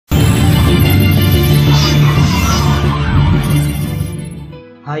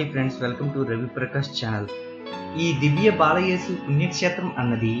Hi friends, welcome to raviprakash channel. ఈ దివ్య బాలయేసు పుణ్యక్షేత్రం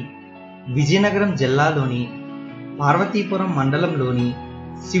అన్నది విజయనగరం జిల్లాలోని పార్వతీపురం మండలంలోని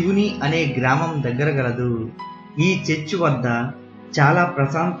శివుని అనే గ్రామం దగ్గర గలదు. ఈ చర్చ్ వద్ద చాలా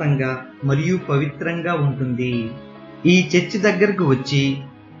ప్రశాంతంగా మరియు పవిత్రంగా ఉంటుంది. ఈ చర్చ్ దగ్గరకు వచ్చి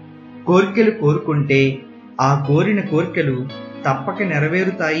కోరికలు కోరుకుంటే ఆ కోరిన కోరికలు తప్పక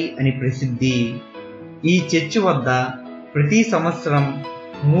నెరవేరుతాయి అని ప్రసిద్ధి. ఈ చర్చ్ వద్ద ప్రతి సంవత్సరం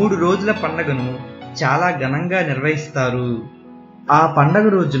 3 రోజుల పండుగను చాలా ఘనంగా నిర్వహిస్తారు. ఆ పండుగ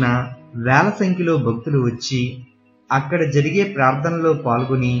రోజున వేల సంఖ్యలో భక్తులు వచ్చి అక్కడ జరిగే ప్రార్థనలో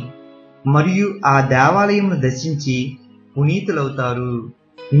పాల్గొని మరియు ఆ దేవాలయంను దర్శించి పునీతులవుతారు.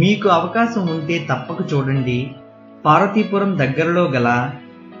 మీకు అవకాశం ఉంటే తప్పక చూడండి. పార్వతీపురం దగ్గరలో గల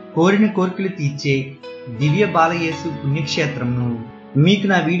కోరిన కోరికలు తీర్చే దివ్య బాలయేసు పుణ్యక్షేత్రంను. మీకు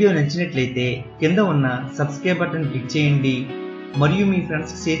నా వీడియో నచ్చినట్లయితే కింద ఉన్న సబ్స్క్రైబ్ బటన్ క్లిక్ చేయండి మరియు మీ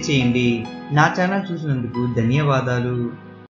ఫ్రెండ్స్కి షేర్ చేయండి. నా ఛానల్ చూసినందుకు ధన్యవాదాలు.